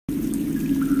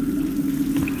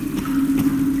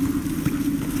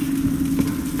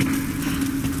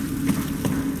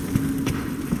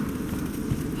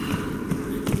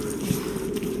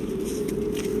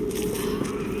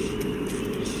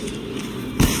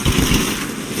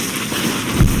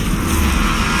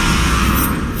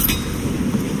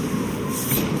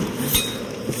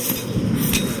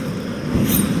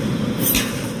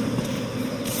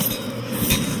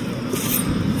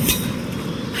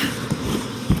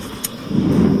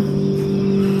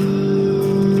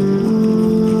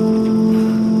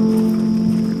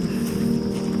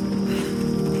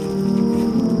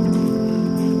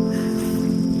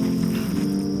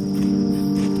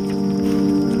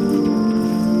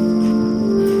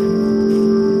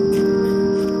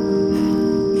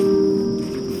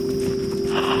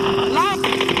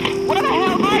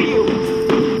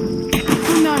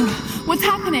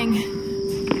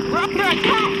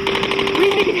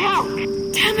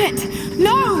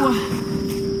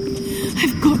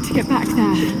to get back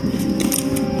there.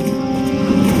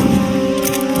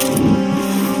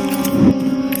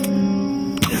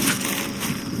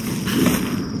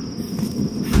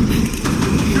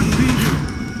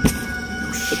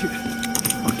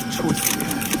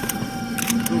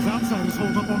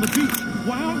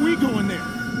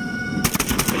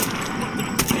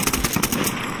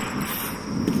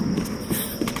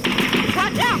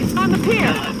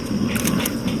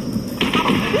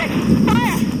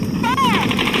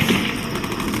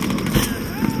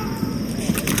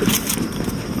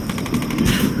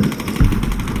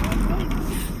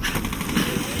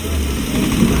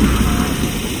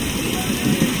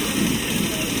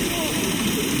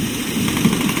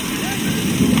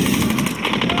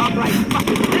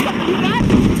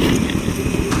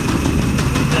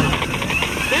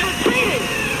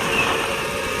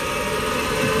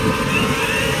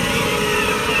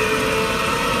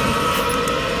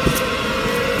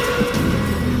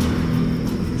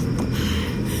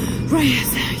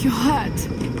 Reyes, you're hurt.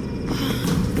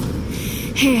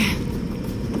 Here.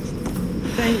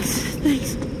 Thanks.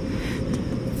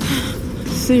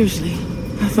 Seriously,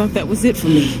 I thought that was it for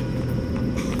me.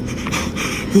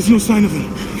 There's no sign of them.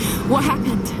 What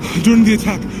happened? During the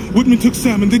attack, Whitman took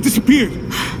Sam and they disappeared.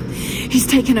 He's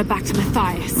taken her back to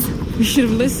Matthias. We should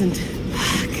have listened.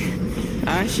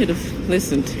 I should have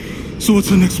listened. So what's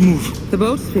the next move? The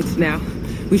boat's fixed now.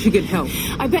 We should get help.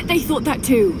 I bet they thought that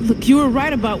too. Look, you were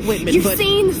right about Whitman, You've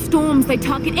seen the storms. They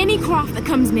target any craft that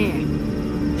comes near.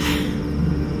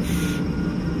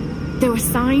 There were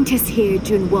scientists here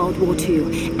during World War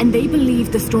II, and they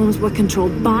believed the storms were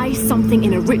controlled by something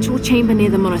in a ritual chamber near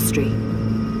the monastery.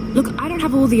 Look, I don't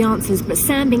have all the answers, but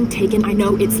Sam being taken, I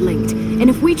know it's linked. And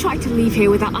if we try to leave here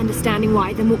without understanding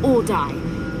why, then we'll all die.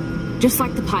 Just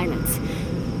like the pilots.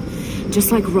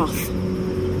 Just like Roth.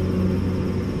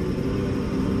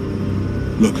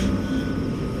 Look,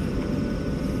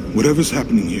 whatever's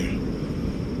happening here,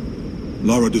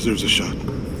 Lara deserves a shot.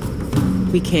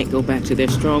 We can't go back to their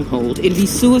stronghold. It'd be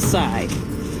suicide.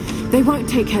 They won't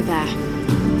take her there.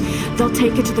 They'll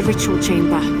take her to the ritual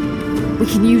chamber. We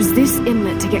can use this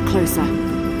inlet to get closer.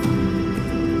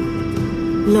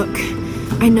 Look,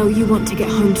 I know you want to get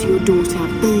home to your daughter.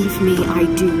 Believe me, I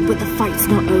do. But the fight's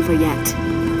not over yet.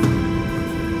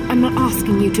 I'm not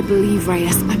asking you to believe,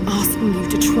 Reyes. I'm asking you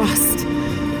to trust.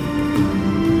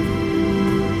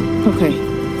 Okay,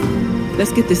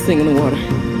 let's get this thing in the water.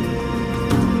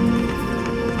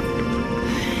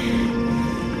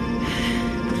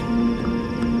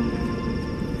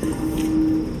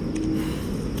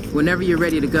 Whenever you're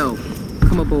ready to go,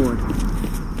 come aboard.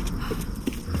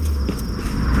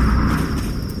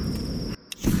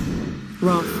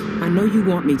 Roth, I know you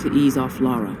want me to ease off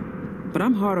Lara, but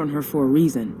I'm hard on her for a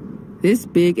reason. This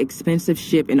big, expensive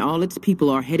ship and all its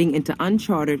people are heading into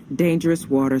uncharted, dangerous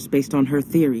waters based on her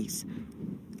theories.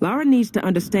 Lara needs to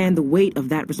understand the weight of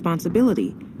that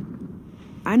responsibility.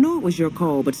 I know it was your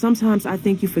call, but sometimes I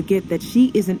think you forget that she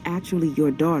isn't actually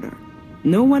your daughter.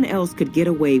 No one else could get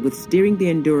away with steering the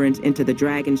Endurance into the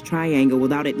Dragon's Triangle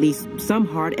without at least some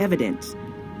hard evidence.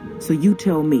 So you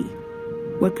tell me,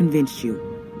 what convinced you?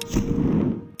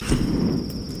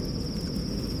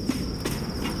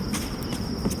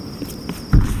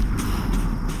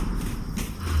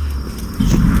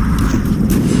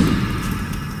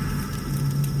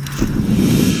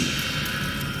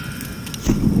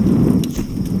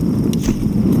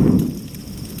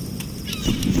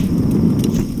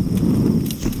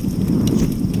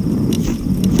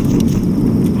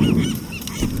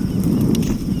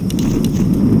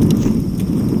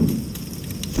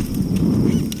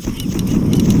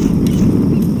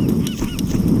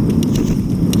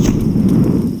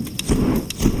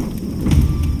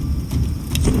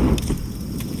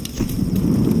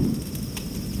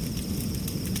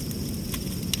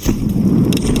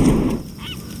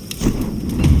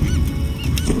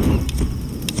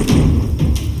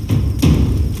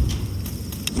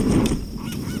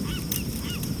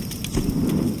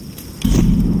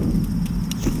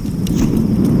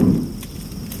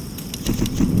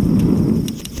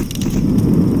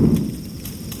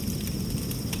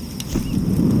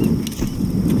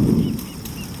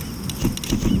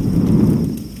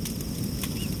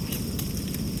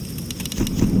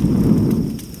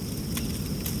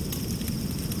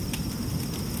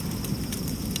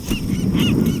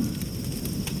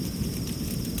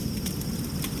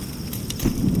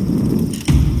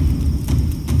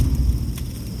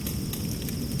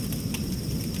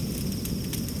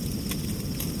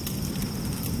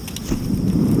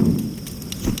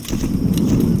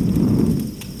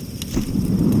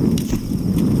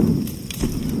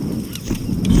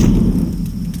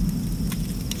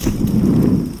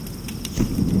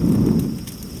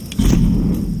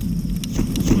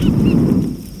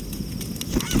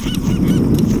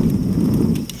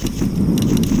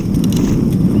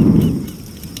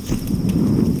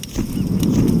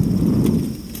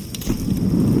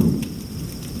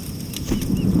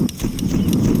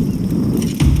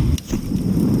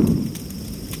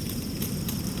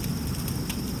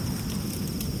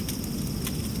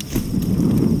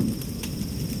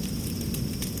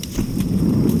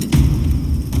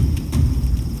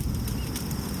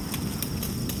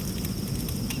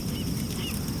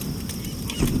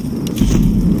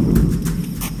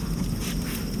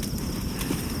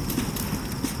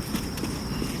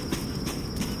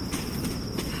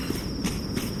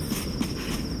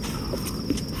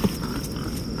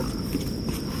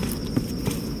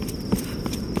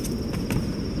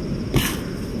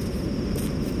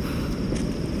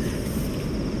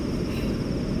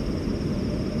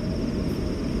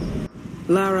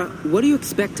 Lara, what do you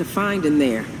expect to find in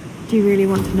there? Do you really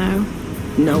want to know?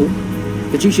 No,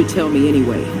 but you should tell me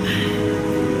anyway.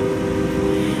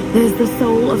 There's the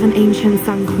soul of an ancient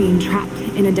Sun Queen trapped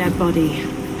in a dead body.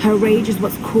 Her rage is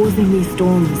what's causing these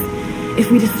storms. If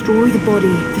we destroy the body,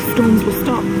 the storms will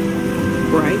stop.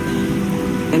 Right.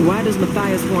 And why does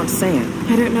Matthias want Sam?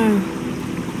 I don't know.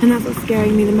 And that's what's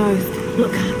scaring me the most.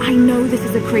 Look, I know this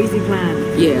is a crazy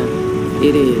plan. Yeah,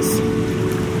 it is.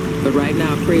 But right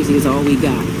now, crazy is all we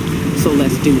got. So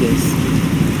let's do this.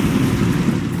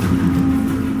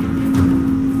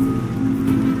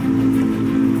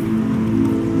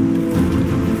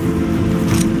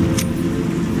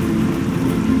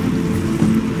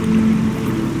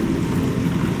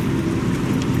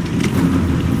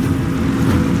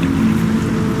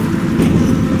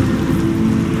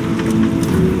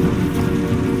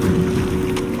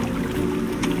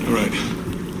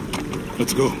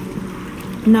 Let's go.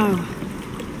 No.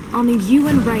 I'll need you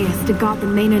and Reyes to guard the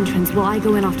main entrance while I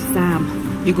go in after Sam.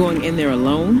 You going in there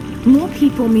alone? More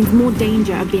people means more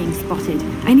danger of being spotted.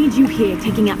 I need you here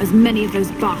taking out as many of those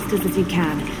bastards as you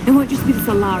can. It won't just be the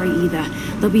Solari either.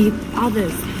 There'll be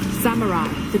others. Samurai,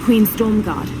 the Queen's Storm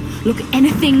Guard. Look,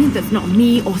 anything that's not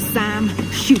me or Sam,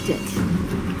 shoot it.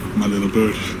 My little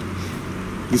bird.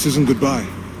 This isn't goodbye.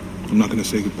 I'm not gonna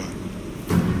say goodbye.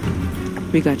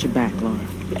 We got your back, Lara.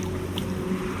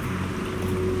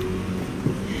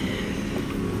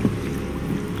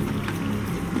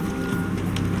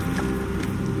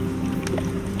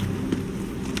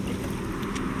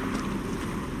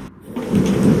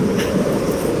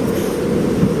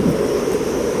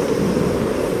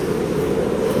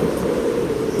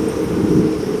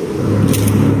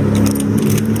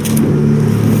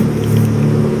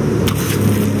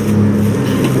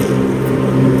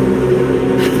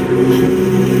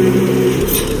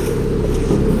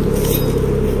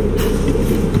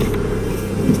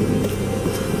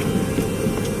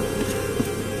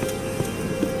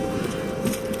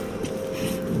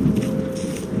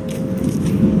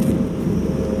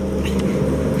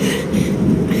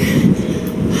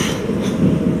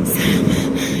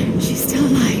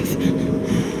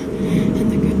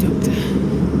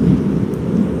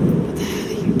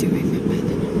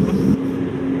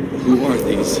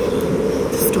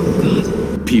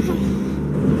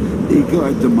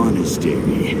 The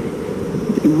monastery.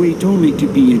 They wait only to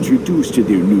be introduced to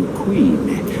their new queen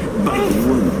by the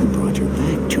one who brought her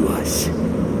back to us.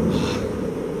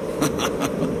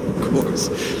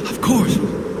 Of course.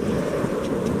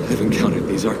 I've encountered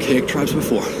these archaic tribes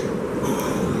before.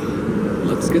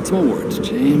 Let's get some awards,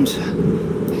 James.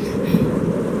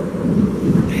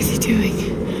 What is he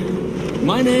doing?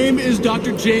 My name is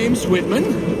Dr. James Whitman.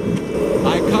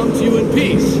 I come to you in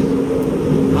peace.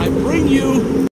 I bring you